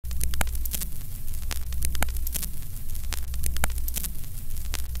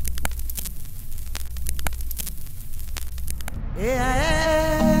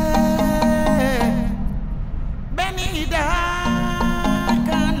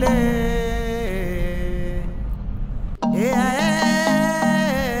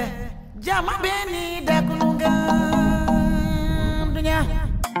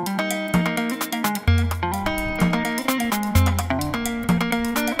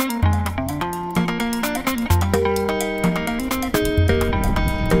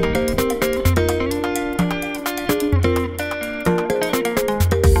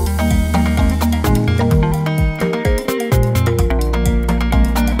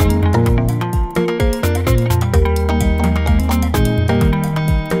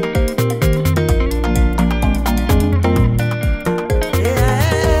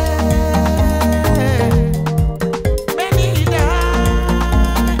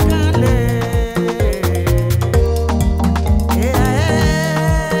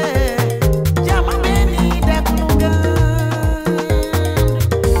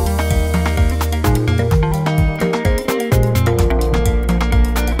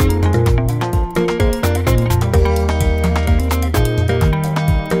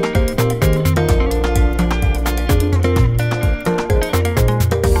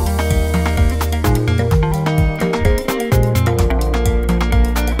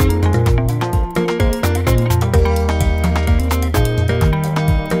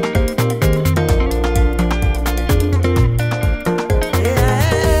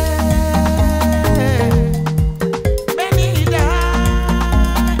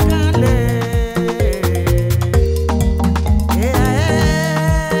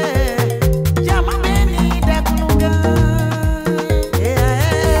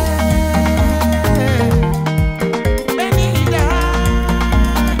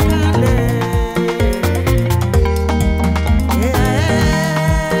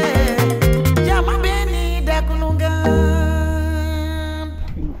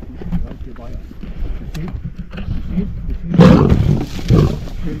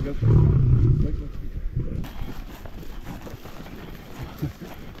There you go. Wait, wait.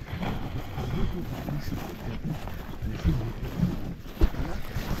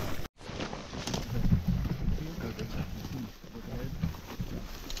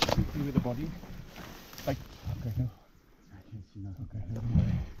 With the body. Like, okay, no. I can see now. Okay, no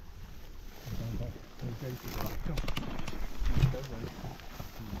worry. Okay, to the right. Don't worry.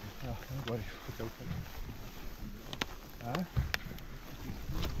 No, don't worry. It's open. Huh?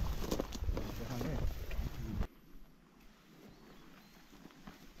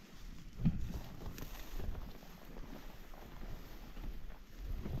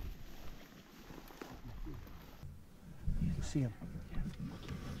 You see him?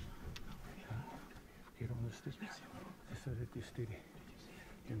 Get on the stick just so that you're steady.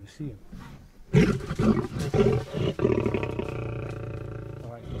 Can you see him?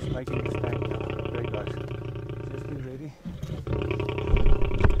 Alright, he's making a stand now. Okay guys, just be ready.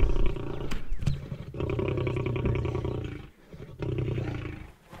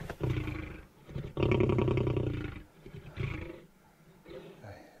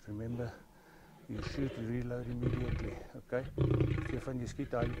 Remember, you shoot, reload immediately, okay? Stefan, jy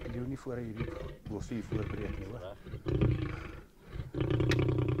skiet daai leeu nie voor hierdie bos hier voorbreek nie, hoor.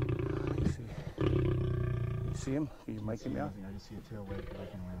 You see him? Can you make him out? I just see a tail wave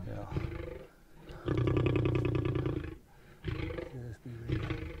breaking around. Yeah. Just be ready.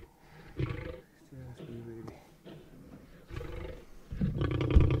 Just be ready.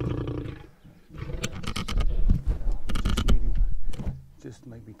 Just need him. Just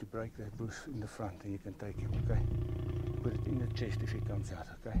maybe to break that bush in the front and you can take him, okay? Put it in the chest if he comes out,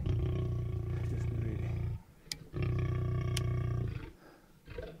 okay? Just be ready.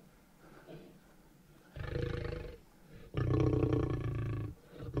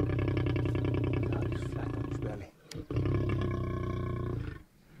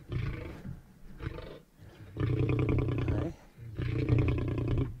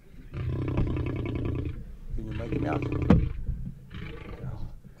 Out. No.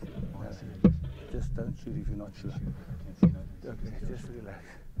 Just don't shoot if you're not sure. Okay, just relax.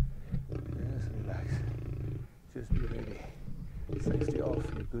 Just relax. Just be ready. Safety off,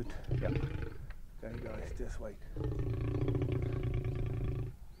 you're good. Yeah. Okay guys, just wait.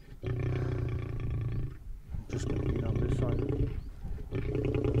 I'm just going to get on this side.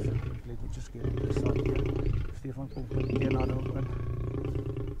 Let me just get on this side here. Stefan, put the gear out open.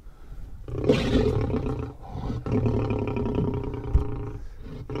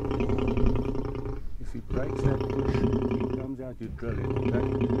 If he breaks that bush, he comes out, you drill it, okay?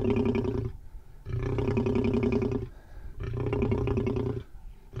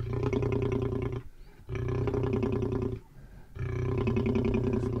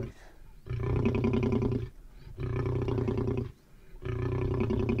 Just wait.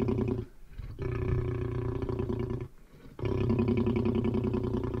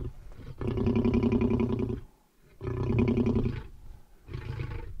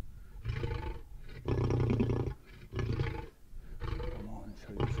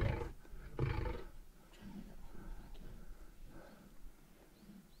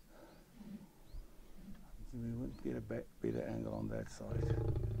 We wouldn't get a better angle on that side.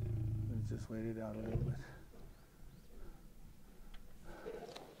 Let's just wait it out a little bit.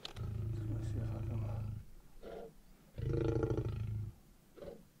 Just want to see if I can.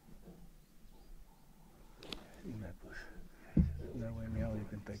 In that bush. No way now you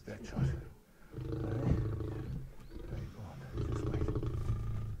can take that shot. Okay. Very good. Just wait.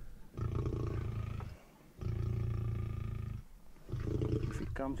 If he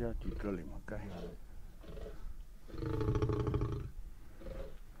comes out, you drill him, okay?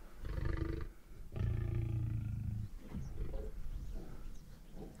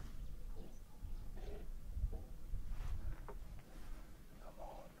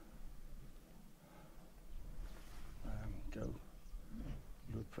 Joe,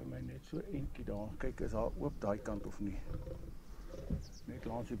 loop vir my net so eentjie daar. Kyk, is daar oop daai kant of nie? Net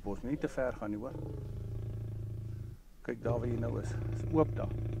langs die bos, nie te ver gaan nie, hoor. Kyk daar waar jy nou is oop daar.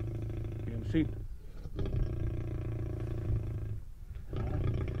 Kan jy hom sien?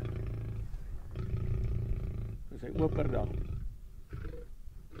 Is hy ooper daar?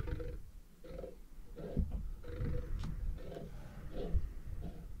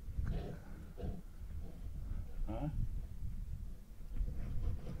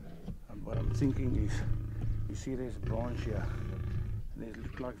 What I'm thinking is, you see there's a branch here, and it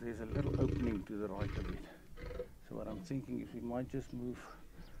looks like there's a little opening to the right of it. So what I'm thinking is we might just move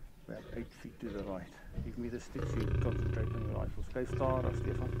about 8 feet to the right. Give me the stick so you can concentrate on the rifles. Kyk staar af,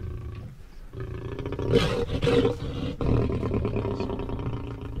 Stefan.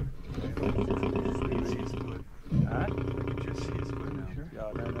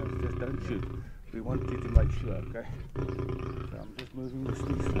 don't shoot. We want you to make sure, okay? So I'm just moving the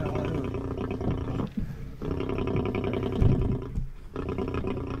sticks now.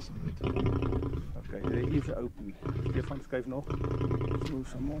 Okay, there is an opening. Stefan, skuif nog. Let's move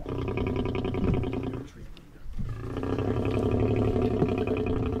some more.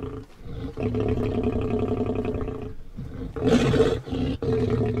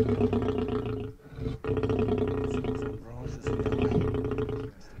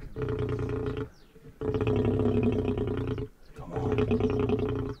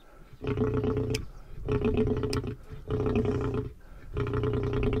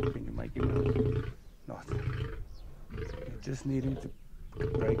 Just need him to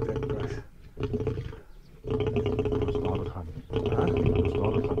break that brush.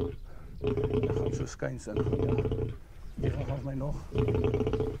 Dat gaat zo schijnt zijn. Even gaat mij nog. You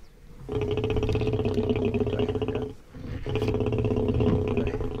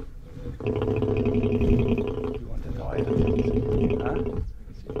want to die? Huh?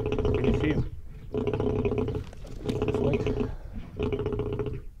 Can you see him? Just wait.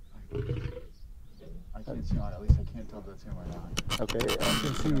 I can't see on, at least I can't tell if that's him or not. Okay, I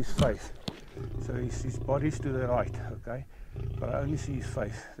can see his face. So his body's to the right, okay? But I only see his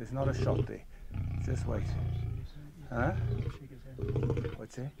face. There's not a shot there. Just wait. Huh?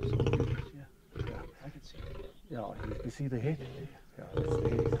 What's that? Yeah. I can see it. Yeah, you see the head? Yeah, that's the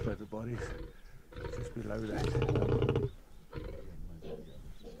head. So the body's just below that.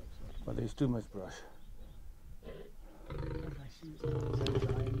 But there's too much brush.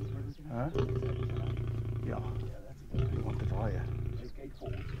 Huh? Yeah. You want it higher.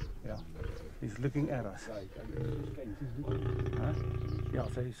 Yeah. He's looking at us. Huh? Yeah,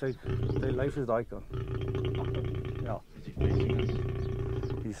 so the life is daai kant. Yeah.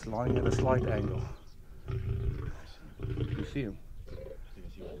 He's lying at a slight angle. You see him?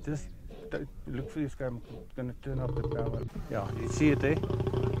 Just don't look for this guy. I'm going to turn up the power. Yeah, you see it there?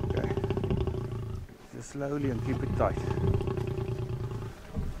 Okay. Just slowly and keep it tight.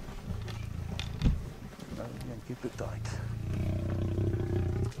 Slowly and keep it tight.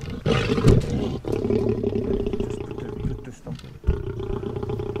 Just put the stop.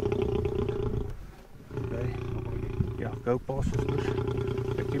 Okay. Yeah, go past this bush.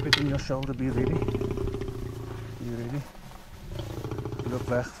 Okay, keep it in your shoulder, be ready. You ready? Loop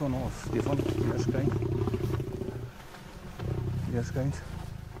weg van ons. Stefan, hier skyn. Hier skyn.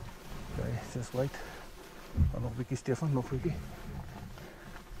 Okay, just wait. Dan nog 'n bietjie Stefan, nog 'n bietjie.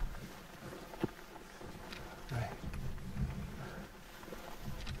 Okay.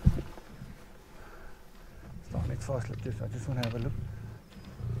 Staan net vas, I just want to have a look.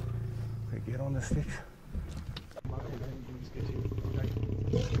 Okay, get on the sticks.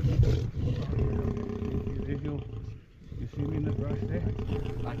 You see him in the brush there?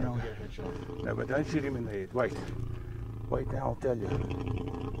 I can only get a headshot. No, but don't shoot him in the head. Wait. Wait, now I'll tell you.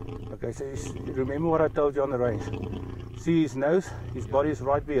 Okay, so remember what I told you on the range. See his nose? His body is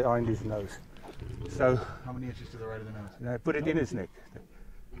right behind his nose. So, how many inches to the right of the nose? No, put it in his neck.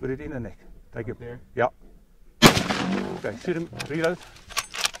 Put it in the neck. Take it there? Yeah. Okay, shoot him. Reload.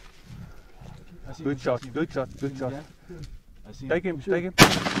 Good shot, good shot, good shot. Take him, take him.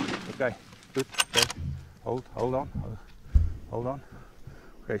 Okay, good. Okay. Hold on. Hold on.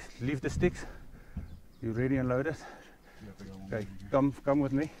 Okay, leave the sticks. You ready and loaded? Okay, come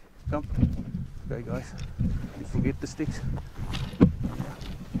with me. Come. Okay, guys. You forget the sticks.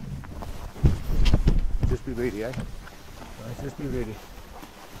 Just be ready, eh? Guys, just be ready.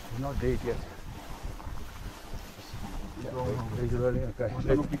 He's not dead yet. He's rolling. Okay.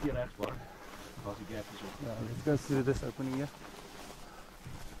 Let's go through this opening here.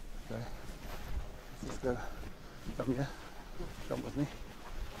 Okay. Let's go. Come here. Come with me.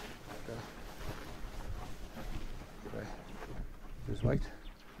 Okay. Okay. Just wait.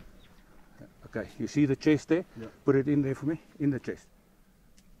 Okay. You see the chest there? Yeah. Put it in there for me. In the chest.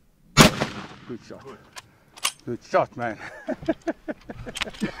 Good shot. Good shot, man.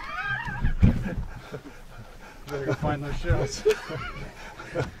 Better go find those shells.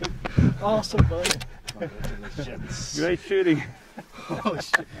 Awesome, buddy. Great shooting. Holy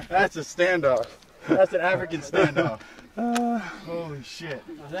shit. That's a standoff. That's an African standoff. Holy shit.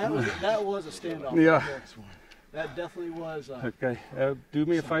 That was a standoff. Yeah. That definitely was. Okay. Do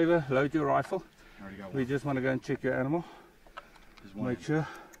me a favor. Load your rifle. We just want to go and check your animal. Make sure.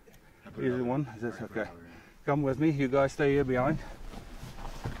 Here's the one. Is this okay? Come with me. You guys stay here behind.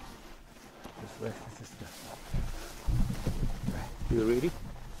 This way. Okay. You ready?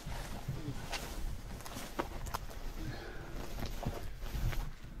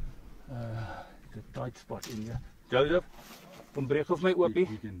 The tight spot in here. Joseph, kom breek of my oopie.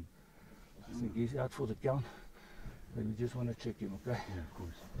 I think he's out for the count. But we just want to check him, okay? Yeah, of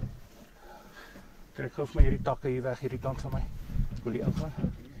course. Trek gou vir my hierdie takke hier weg, hierdie kant van my. Wil jy ingaan?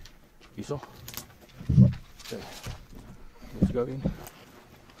 Hierso. Okay. Let's go in.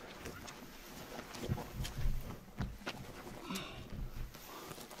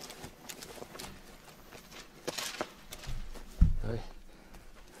 Okay.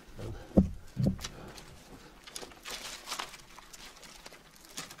 Go.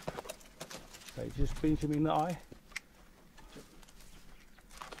 Okay, just pinch him in the eye.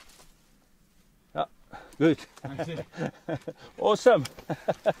 Good. Awesome.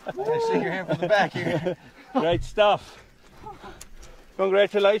 Shake your hand from the back here. Great stuff.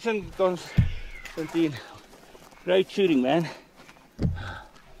 Congratulations, Constantine. Great shooting, man.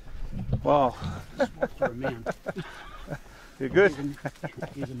 Wow. For a man. You're good?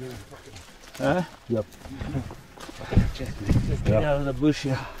 He's a man. Huh? Yep. Just get out of the bush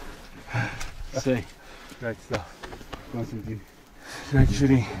here. Say, Great stuff. Constantine. Great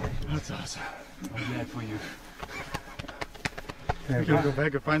shooting. That's awesome. I'm glad for you. There We we go. gotta go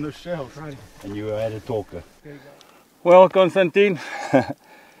back and find those shells. Right. And you had a talker. Well, Constantine,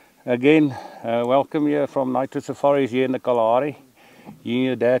 again, welcome here from Night Safaris here in the Kalahari. You and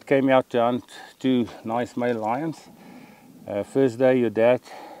your dad came out to hunt 2 nice male lions. First day your dad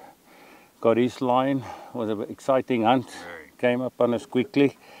got his lion. It was an exciting hunt. Came up on us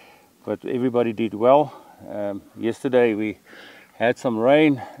quickly, but everybody did well. Yesterday we had some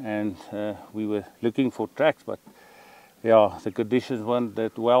rain and we were looking for tracks, but yeah, the conditions weren't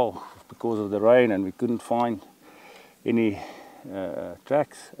that well because of the rain and we couldn't find any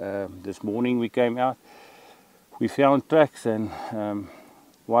tracks. This morning we came out, we found tracks, and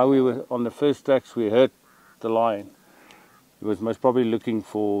while we were on the first tracks we heard the lion. He was most probably looking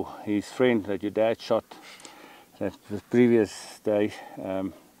for his friend that your dad shot the previous day,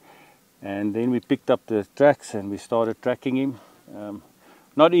 and then we picked up the tracks and we started tracking him.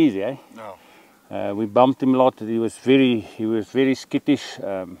 Not easy, eh? No. We bumped him a lot. He was very skittish.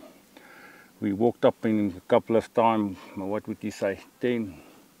 We walked up in a couple of times. What would you say? 10?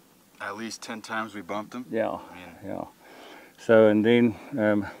 At least 10 times we bumped him. Yeah, I mean, yeah. So and then,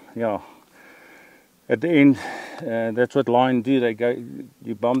 yeah. At the end, that's what lions do. They go.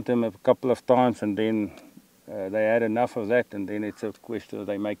 You bump them a couple of times, and then they had enough of that, and then it's a question of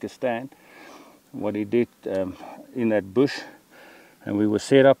they make a stand. What he did in that bush. And we were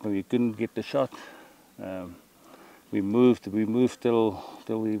set up and we couldn't get the shot. We moved till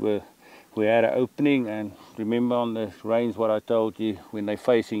we had an opening, and remember on the range what I told you, when they're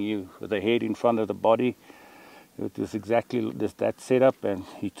facing you with the head in front of the body, it was exactly that setup, and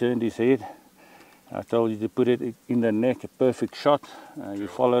he turned his head. I told you to put it in the neck, a perfect shot. You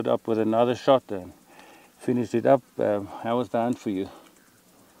followed up with another shot and finished it up. How was the hunt for you?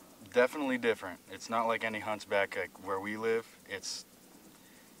 definitely different. It's not like any hunts back where we live. It's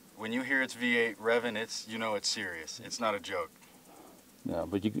when you hear it's V8 revving, it's, you know, it's serious. It's not a joke. Yeah,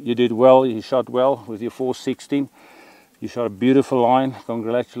 but you did well. You shot well with your 416. You shot a beautiful line.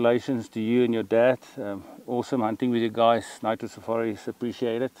 Congratulations to you and your dad. Awesome hunting with you guys. Night Safaris,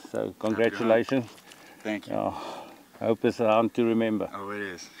 appreciate it. So congratulations. Thank you. I hope it's a hunt to remember. Oh, it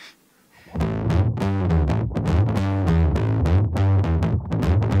is.